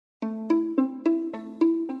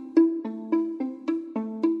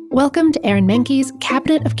Welcome to Aaron Mahnke's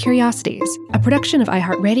Cabinet of Curiosities, a production of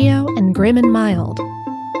iHeartRadio and Grim and Mild.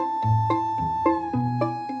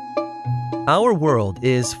 Our world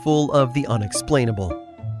is full of the unexplainable.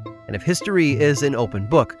 And if history is an open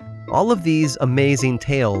book, all of these amazing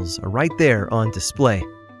tales are right there on display,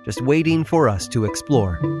 just waiting for us to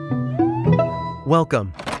explore.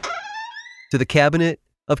 Welcome to the Cabinet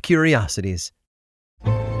of Curiosities.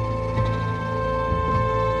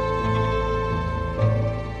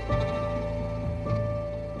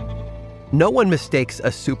 No one mistakes a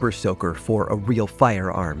super soaker for a real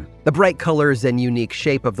firearm. The bright colors and unique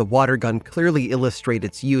shape of the water gun clearly illustrate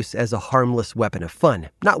its use as a harmless weapon of fun,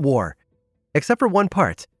 not war. Except for one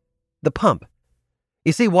part, the pump.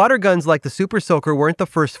 You see, water guns like the super soaker weren't the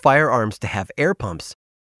first firearms to have air pumps.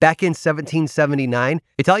 Back in 1779,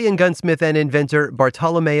 Italian gunsmith and inventor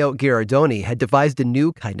Bartolomeo Ghirardoni had devised a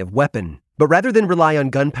new kind of weapon. But rather than rely on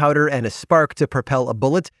gunpowder and a spark to propel a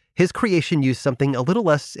bullet, his creation used something a little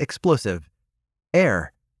less explosive: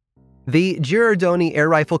 air. The Ghirardoni air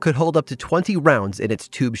rifle could hold up to 20 rounds in its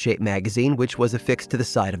tube-shaped magazine, which was affixed to the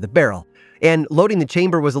side of the barrel. And loading the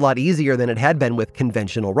chamber was a lot easier than it had been with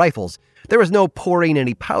conventional rifles. There was no pouring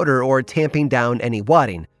any powder or tamping down any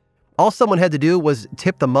wadding. All someone had to do was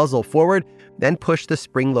tip the muzzle forward, then push the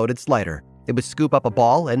spring-loaded slider. It would scoop up a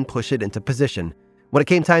ball and push it into position. When it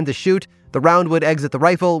came time to shoot, the round would exit the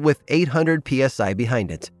rifle with 800 psi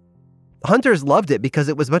behind it. Hunters loved it because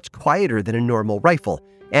it was much quieter than a normal rifle,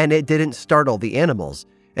 and it didn't startle the animals.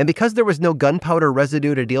 And because there was no gunpowder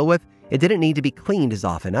residue to deal with, it didn't need to be cleaned as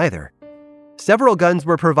often either. Several guns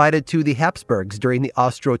were provided to the Habsburgs during the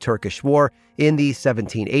Austro-Turkish War in the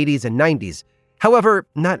 1780s and 90s. However,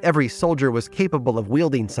 not every soldier was capable of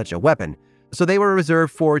wielding such a weapon, so they were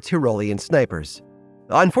reserved for Tyrolean snipers.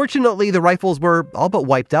 Unfortunately, the rifles were all but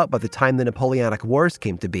wiped out by the time the Napoleonic Wars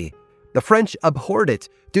came to be. The French abhorred it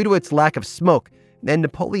due to its lack of smoke, and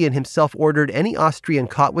Napoleon himself ordered any Austrian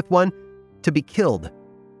caught with one to be killed.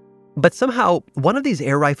 But somehow, one of these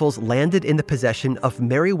air rifles landed in the possession of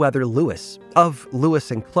Meriwether Lewis, of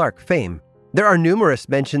Lewis and Clark fame. There are numerous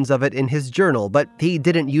mentions of it in his journal, but he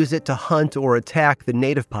didn't use it to hunt or attack the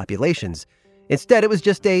native populations. Instead, it was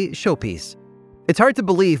just a showpiece. It's hard to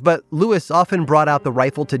believe, but Lewis often brought out the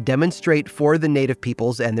rifle to demonstrate for the native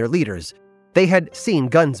peoples and their leaders. They had seen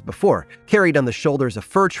guns before, carried on the shoulders of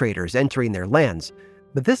fur traders entering their lands.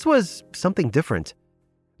 But this was something different.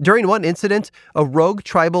 During one incident, a rogue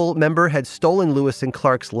tribal member had stolen Lewis and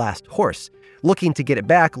Clark's last horse. Looking to get it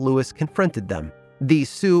back, Lewis confronted them. The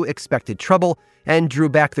Sioux expected trouble and drew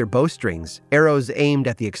back their bowstrings, arrows aimed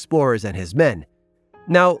at the explorers and his men.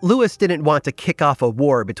 Now, Lewis didn't want to kick off a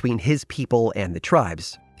war between his people and the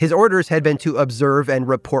tribes. His orders had been to observe and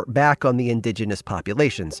report back on the indigenous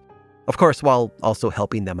populations. Of course, while also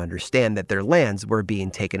helping them understand that their lands were being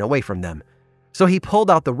taken away from them. So he pulled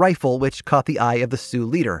out the rifle, which caught the eye of the Sioux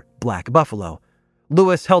leader, Black Buffalo.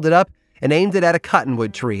 Lewis held it up and aimed it at a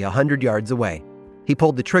cottonwood tree 100 yards away. He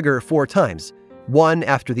pulled the trigger 4 times, one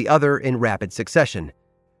after the other in rapid succession.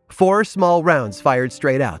 4 small rounds fired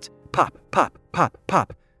straight out. Pop, pop, pop,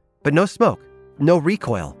 pop. But no smoke, no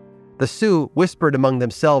recoil. The Sioux whispered among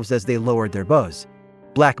themselves as they lowered their bows.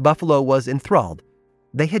 Black Buffalo was enthralled.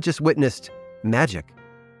 They had just witnessed magic.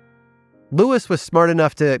 Lewis was smart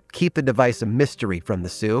enough to keep the device a mystery from the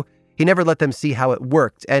Sioux. He never let them see how it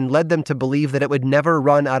worked and led them to believe that it would never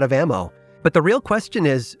run out of ammo. But the real question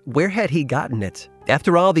is, where had he gotten it?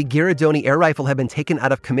 After all, the Ghirardoni air rifle had been taken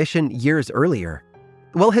out of commission years earlier.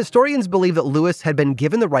 Well, historians believe that Lewis had been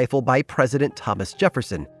given the rifle by President Thomas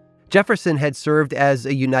Jefferson. Jefferson had served as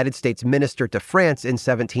a United States minister to France in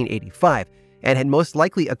 1785, and had most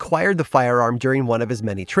likely acquired the firearm during one of his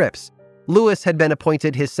many trips. Lewis had been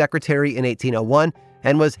appointed his secretary in 1801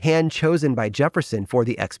 and was hand-chosen by Jefferson for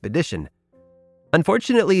the expedition.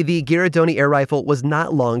 Unfortunately, the Ghirardoni air rifle was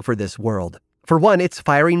not long for this world. For one, its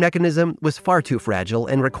firing mechanism was far too fragile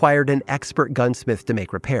and required an expert gunsmith to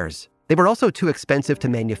make repairs. They were also too expensive to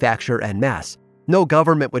manufacture en masse. No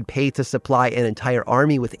government would pay to supply an entire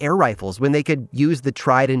army with air rifles when they could use the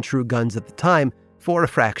tried-and-true guns of the time for a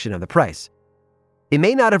fraction of the price. It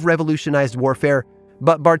may not have revolutionized warfare,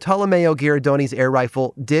 but Bartolomeo Ghirardoni's air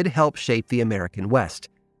rifle did help shape the American West.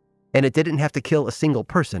 And it didn't have to kill a single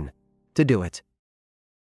person to do it.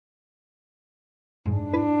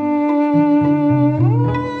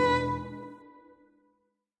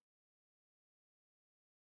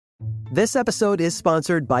 This episode is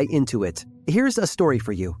sponsored by Intuit. Here's a story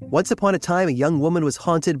for you. Once upon a time, a young woman was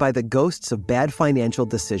haunted by the ghosts of bad financial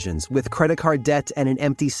decisions, with credit card debt and an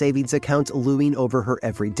empty savings account looming over her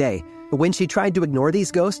every day. When she tried to ignore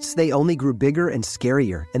these ghosts, they only grew bigger and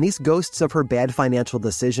scarier, and these ghosts of her bad financial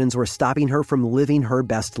decisions were stopping her from living her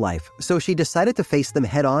best life. So she decided to face them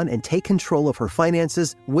head on and take control of her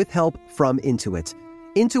finances with help from Intuit.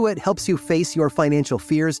 Intuit helps you face your financial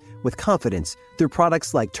fears with confidence through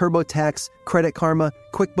products like TurboTax, Credit Karma,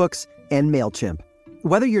 QuickBooks, and MailChimp.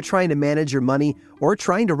 Whether you're trying to manage your money or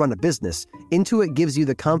trying to run a business, Intuit gives you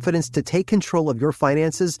the confidence to take control of your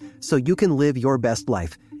finances so you can live your best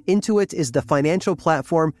life. Intuit is the financial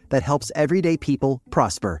platform that helps everyday people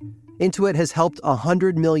prosper. Intuit has helped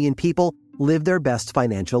 100 million people live their best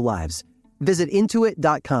financial lives. Visit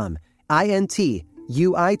Intuit.com, Intuit.com,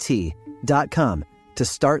 to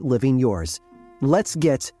start living yours. Let's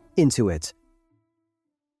get into it.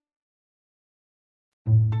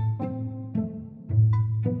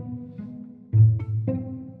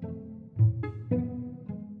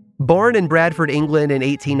 Born in Bradford, England in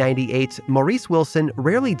 1898, Maurice Wilson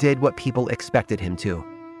rarely did what people expected him to.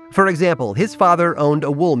 For example, his father owned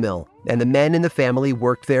a wool mill, and the men in the family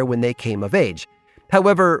worked there when they came of age.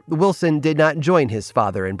 However, Wilson did not join his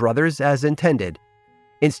father and brothers as intended.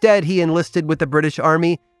 Instead, he enlisted with the British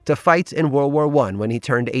Army to fight in World War I when he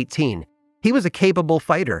turned 18. He was a capable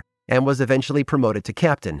fighter and was eventually promoted to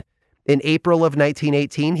captain. In April of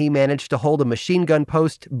 1918, he managed to hold a machine gun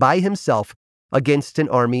post by himself against an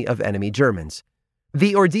army of enemy Germans.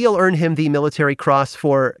 The ordeal earned him the Military Cross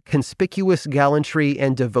for conspicuous gallantry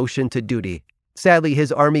and devotion to duty. Sadly,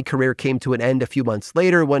 his army career came to an end a few months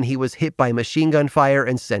later when he was hit by machine gun fire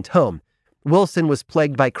and sent home. Wilson was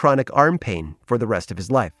plagued by chronic arm pain for the rest of his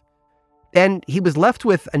life. And he was left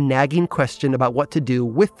with a nagging question about what to do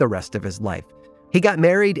with the rest of his life. He got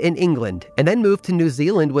married in England and then moved to New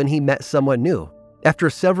Zealand when he met someone new. After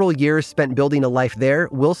several years spent building a life there,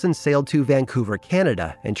 Wilson sailed to Vancouver,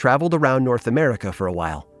 Canada, and traveled around North America for a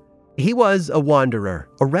while. He was a wanderer,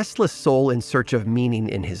 a restless soul in search of meaning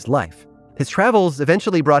in his life. His travels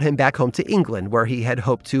eventually brought him back home to England, where he had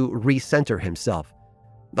hoped to recenter himself.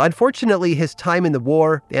 Unfortunately, his time in the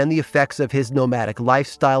war and the effects of his nomadic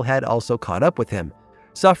lifestyle had also caught up with him.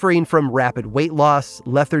 Suffering from rapid weight loss,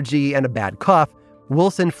 lethargy, and a bad cough,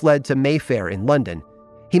 Wilson fled to Mayfair in London.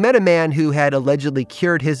 He met a man who had allegedly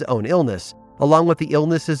cured his own illness, along with the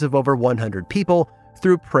illnesses of over 100 people,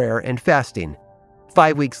 through prayer and fasting.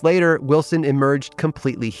 5 weeks later, Wilson emerged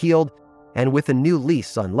completely healed and with a new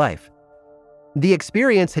lease on life. The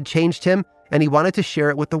experience had changed him, and he wanted to share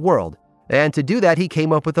it with the world. And to do that, he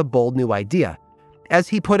came up with a bold new idea. As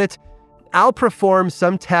he put it, "I'll perform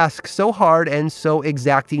some task so hard and so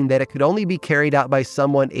exacting that it could only be carried out by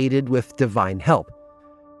someone aided with divine help."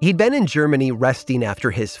 He'd been in Germany resting after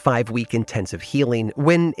his 5-week intensive healing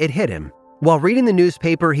when it hit him. While reading the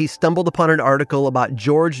newspaper, he stumbled upon an article about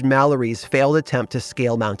George Mallory's failed attempt to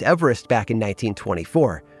scale Mount Everest back in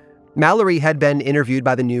 1924. Mallory had been interviewed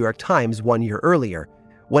by the New York Times 1 year earlier.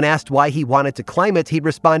 When asked why he wanted to climb it, he'd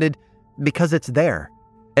responded, "Because it's there."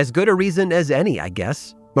 As good a reason as any, I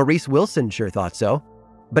guess. Maurice Wilson sure thought so.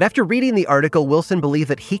 But after reading the article, Wilson believed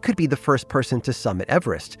that he could be the first person to summit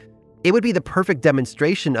Everest. It would be the perfect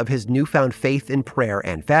demonstration of his newfound faith in prayer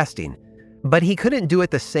and fasting. But he couldn't do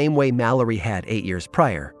it the same way Mallory had 8 years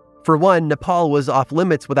prior. For one, Nepal was off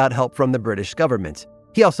limits without help from the British government.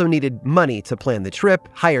 He also needed money to plan the trip,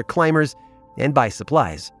 hire climbers, and buy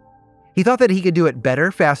supplies. He thought that he could do it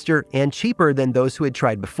better, faster, and cheaper than those who had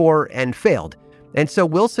tried before and failed. And so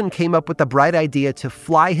Wilson came up with the bright idea to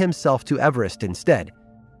fly himself to Everest instead.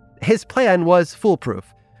 His plan was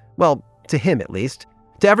foolproof. Well, to him at least.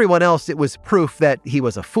 To everyone else, it was proof that he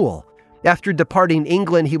was a fool. After departing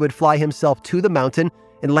England, he would fly himself to the mountain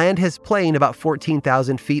and land his plane about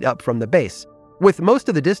 14,000 feet up from the base. With most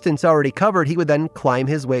of the distance already covered, he would then climb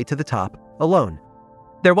his way to the top alone.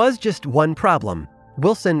 There was just one problem.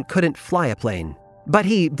 Wilson couldn't fly a plane. But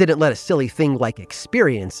he didn't let a silly thing like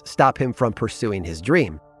experience stop him from pursuing his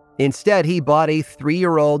dream. Instead, he bought a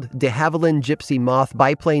 3-year-old de Havilland Gypsy Moth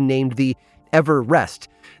biplane named the Ever-Rest.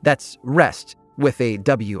 That's rest with a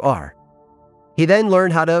WR. He then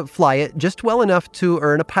learned how to fly it just well enough to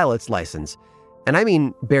earn a pilot's license. And I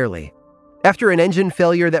mean barely. After an engine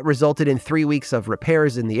failure that resulted in 3 weeks of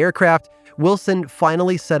repairs in the aircraft, Wilson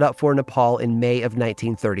finally set up for Nepal in May of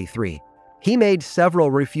 1933. He made several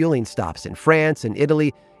refueling stops in France and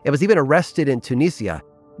Italy and was even arrested in Tunisia,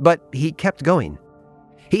 but he kept going.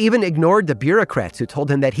 He even ignored the bureaucrats who told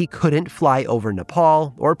him that he couldn't fly over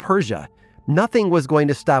Nepal or Persia. Nothing was going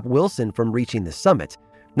to stop Wilson from reaching the summit.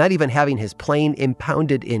 not even having his plane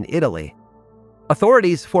impounded in Italy.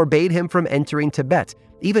 Authorities forbade him from entering Tibet,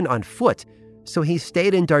 even on foot, so he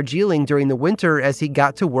stayed in Darjeeling during the winter as he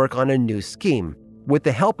got to work on a new scheme. With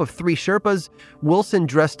the help of 3 Sherpas, Wilson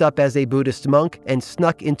dressed up as a Buddhist monk and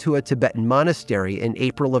snuck into a Tibetan monastery in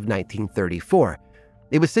April of 1934.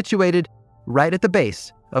 It was situated right at the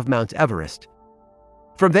base of Mount Everest.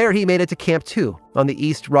 From there, he made it to Camp 2 on the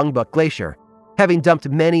East Rungbuk Glacier, having dumped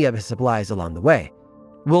many of his supplies along the way.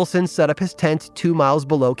 Wilson set up his tent 2 miles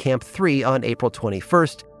below Camp 3 on April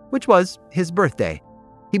 21st, which was his birthday.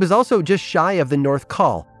 He was also just shy of the North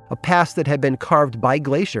Col, a pass that had been carved by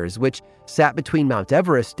glaciers, which sat between Mount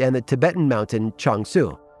Everest and the Tibetan mountain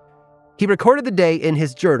Changsu. He recorded the day in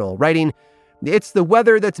his journal, writing, "It's the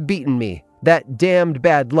weather that's beaten me, that damned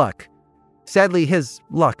bad luck." Sadly, his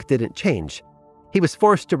luck didn't change. He was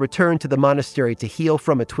forced to return to the monastery to heal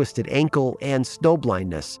from a twisted ankle and snow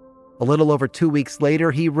blindness. A little over 2 weeks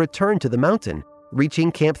later, he returned to the mountain,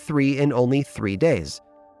 reaching Camp 3 in only 3 days.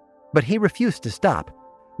 But he refused to stop.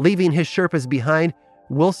 Leaving his Sherpas behind,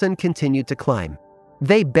 Wilson continued to climb.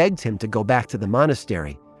 They begged him to go back to the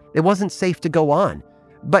monastery. It wasn't safe to go on,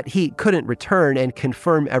 but he couldn't return and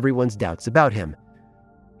confirm everyone's doubts about him.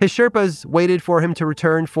 His Sherpas waited for him to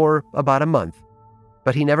return for about a month,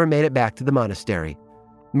 but he never made it back to the monastery.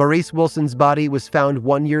 Maurice Wilson's body was found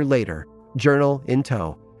 1 year later, journal in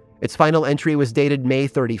tow. Its final entry was dated May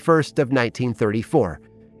 31st of 1934.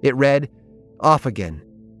 It read, "Off again.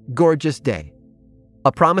 Gorgeous day.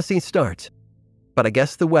 A promising start, but I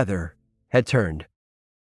guess the weather had turned."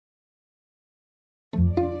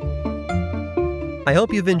 I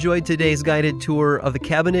hope you've enjoyed today's guided tour of the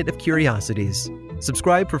Cabinet of Curiosities.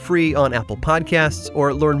 Subscribe for free on Apple Podcasts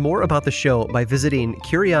or learn more about the show by visiting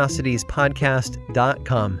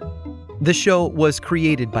curiositiespodcast.com. This show was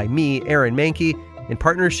created by me, Aaron Mahnke, in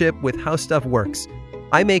partnership with How Stuff Works.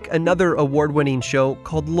 I make another award-winning show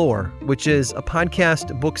called Lore, which is a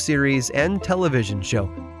podcast, book series, and television show,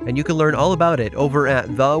 and you can learn all about it over at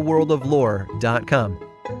theworldoflore.com.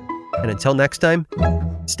 And until next time,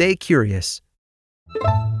 stay curious.